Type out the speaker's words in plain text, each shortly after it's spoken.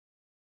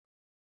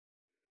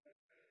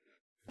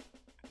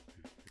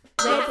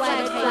Red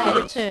flag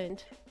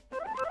returned.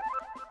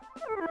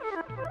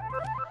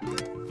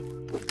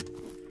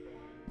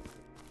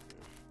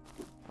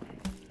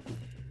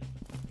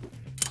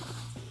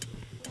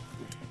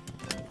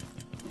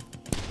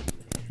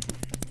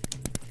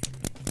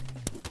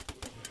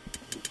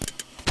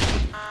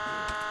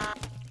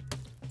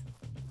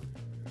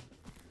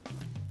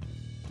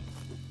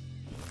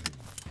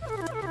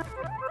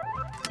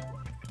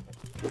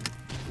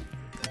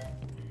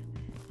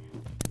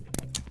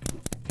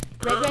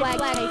 Red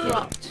flag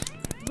dropped.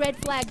 Red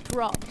flag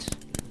dropped.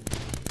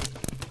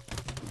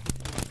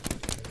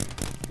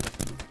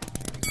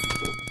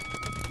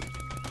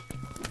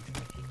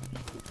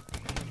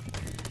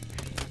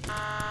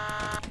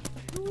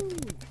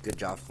 Good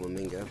job,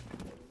 Flamingo.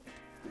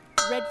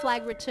 Red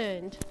flag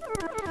returned.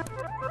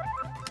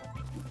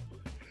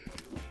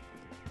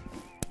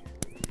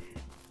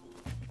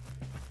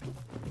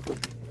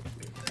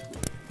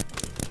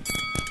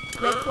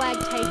 Red flag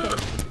taken.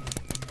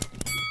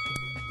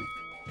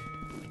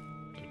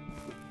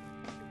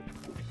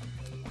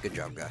 Good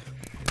job, guy.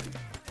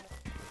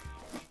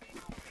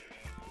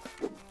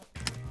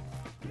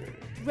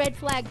 Red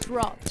flag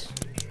dropped.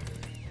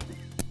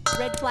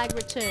 Red flag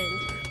returned.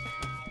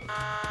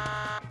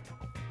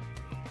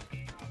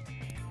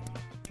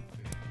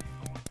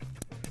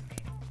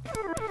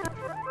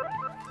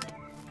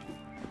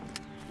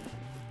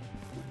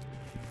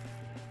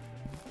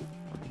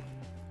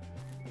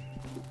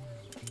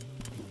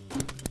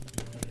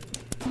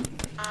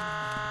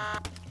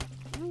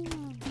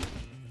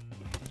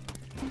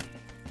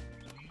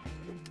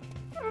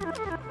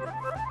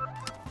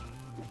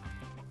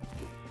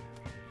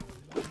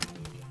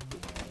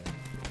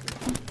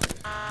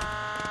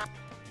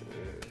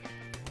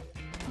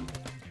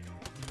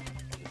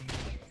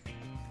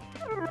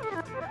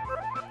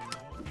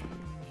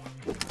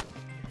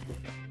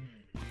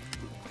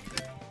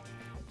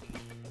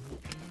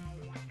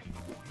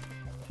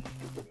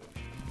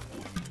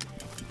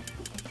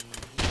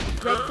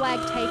 Red flag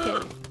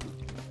taken.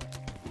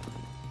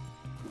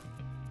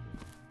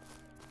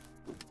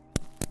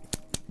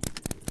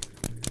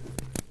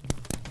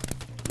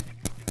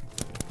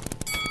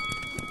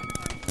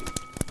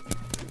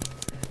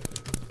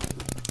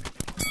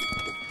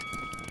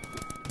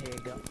 There you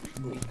go.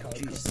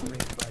 Jeez.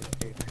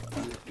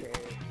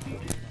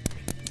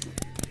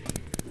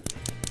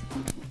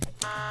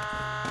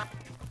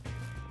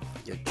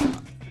 Good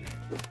job.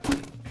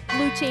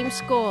 Blue team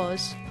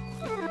scores.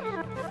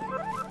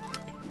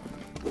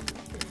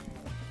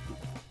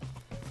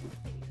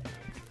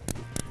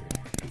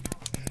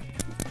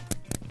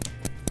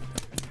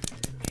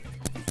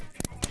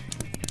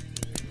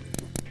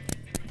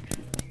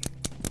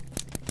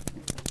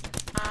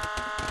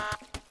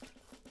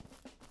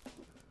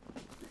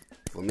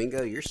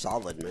 Flamingo, you're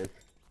solid, man.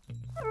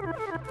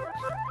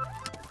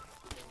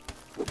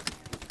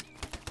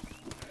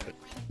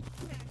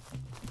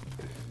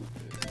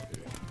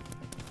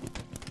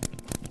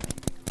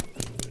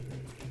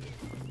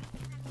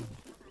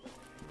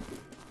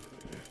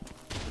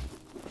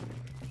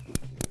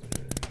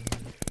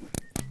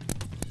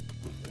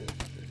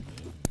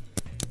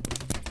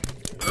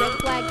 Red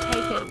flag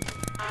taken.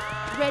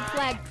 Red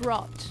flag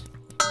dropped.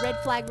 Red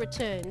flag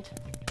returned.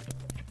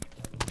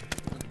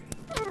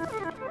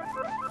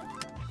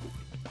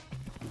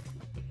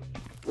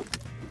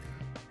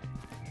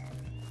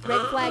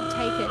 Red flag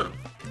taken.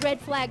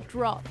 Red flag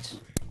dropped.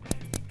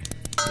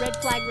 Red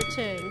flag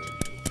returned.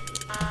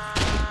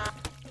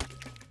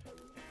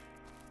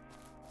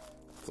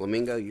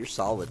 Flamingo, you're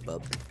solid,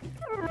 bub.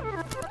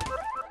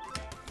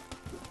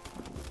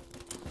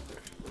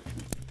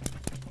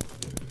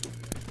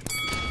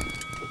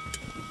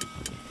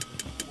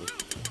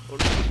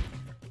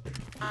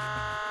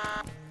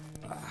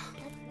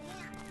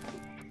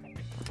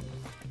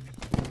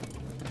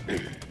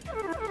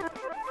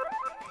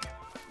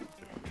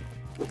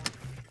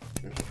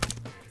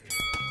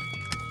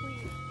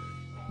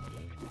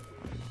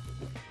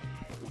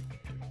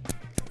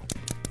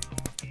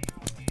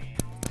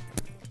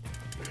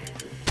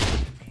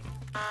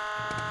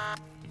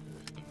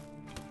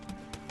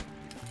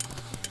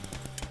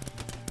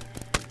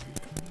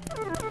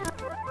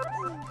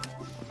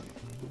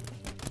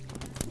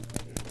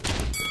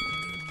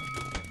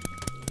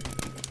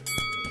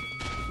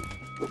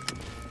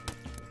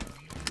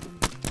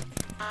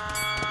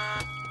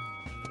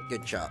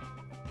 Good job.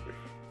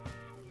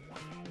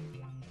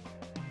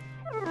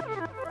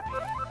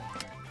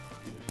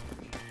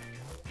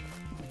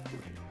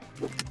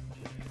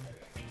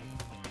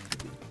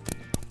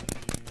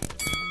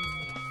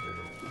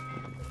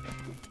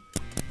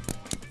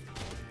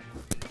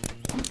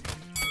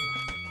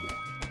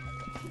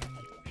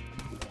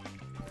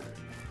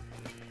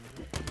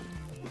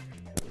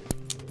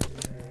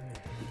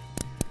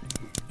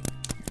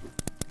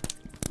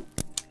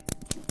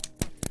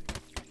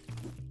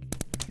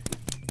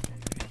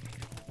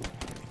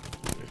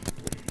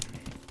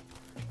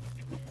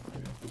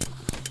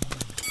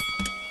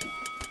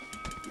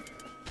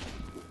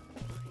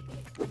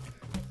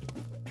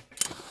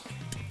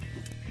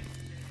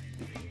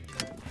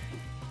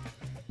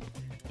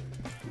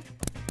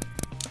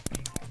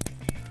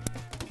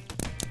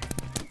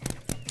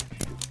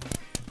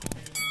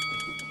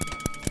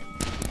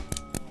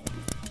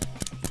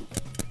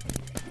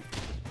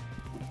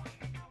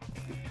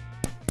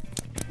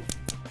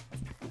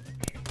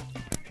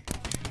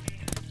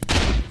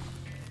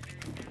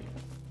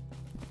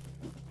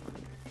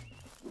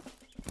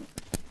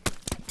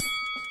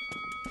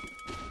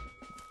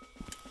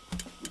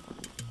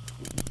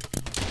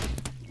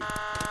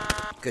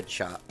 Good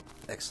shot.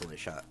 Excellent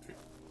shot.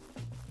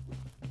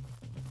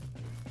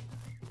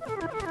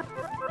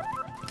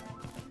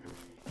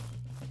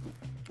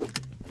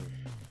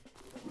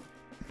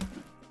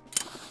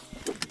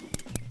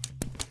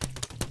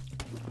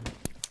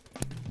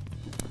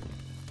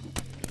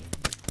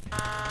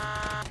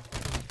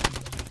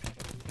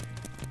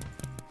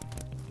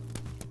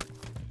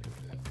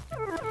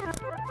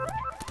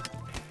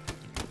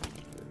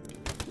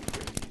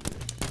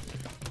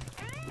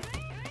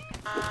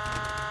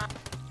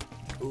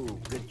 Ooh,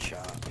 good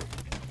shot.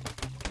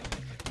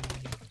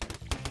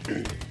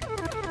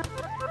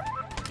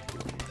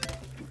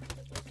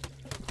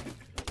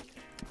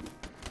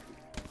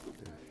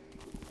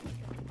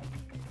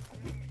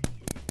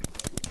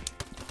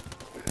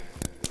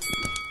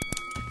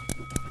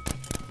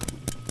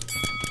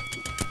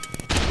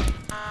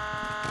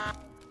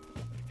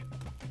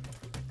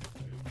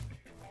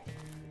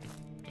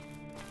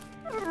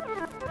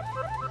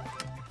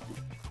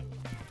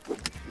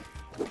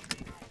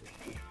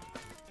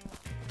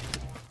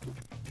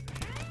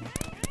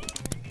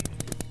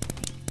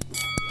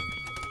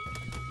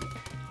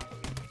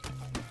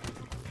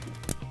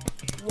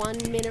 One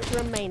minute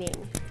remaining.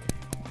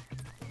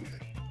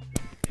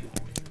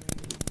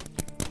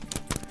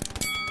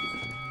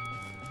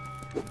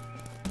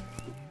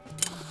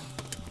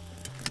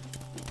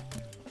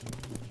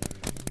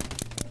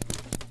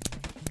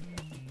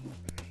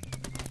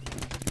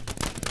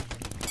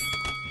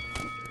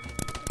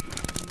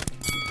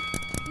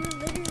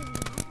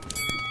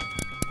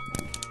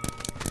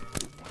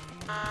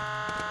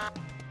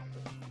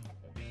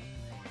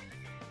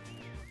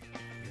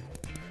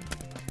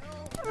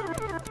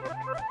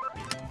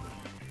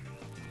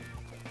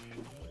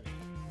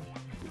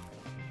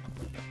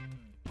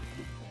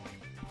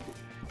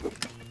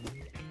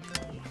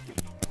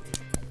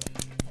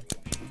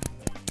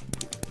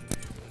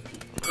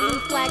 Blue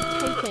flag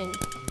taken.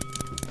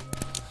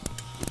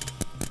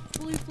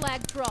 Blue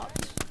flag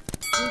dropped.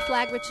 Blue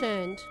flag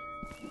returned.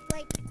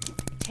 Like,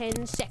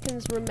 10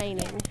 seconds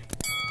remaining.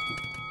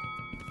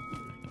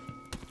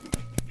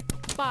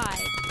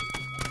 5,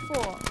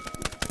 4,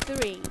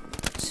 3,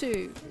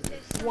 2,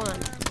 1.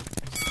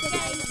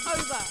 Game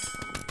over.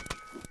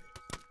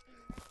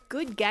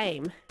 Good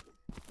game.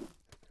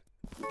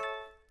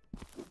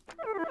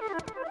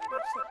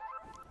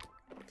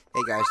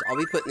 Hey guys, I'll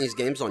be putting these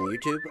games on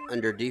YouTube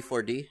under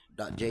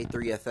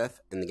d4d.j3ff,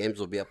 and the games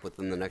will be up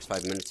within the next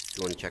 5 minutes if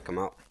you want to check them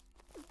out.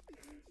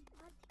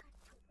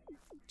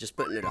 Just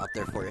putting it out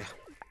there for you.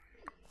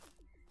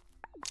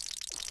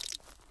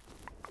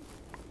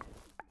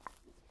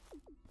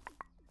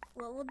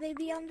 what will they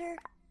be under?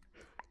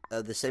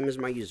 The same as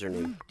my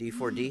username,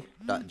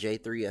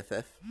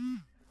 d4d.j3ff.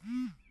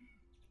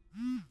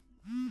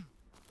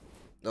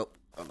 Nope,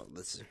 hold on,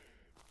 let's see.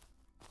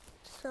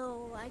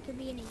 So I could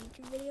be in a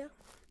YouTube video?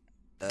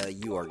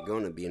 You are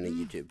gonna be in a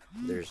YouTube.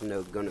 There's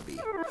no gonna be.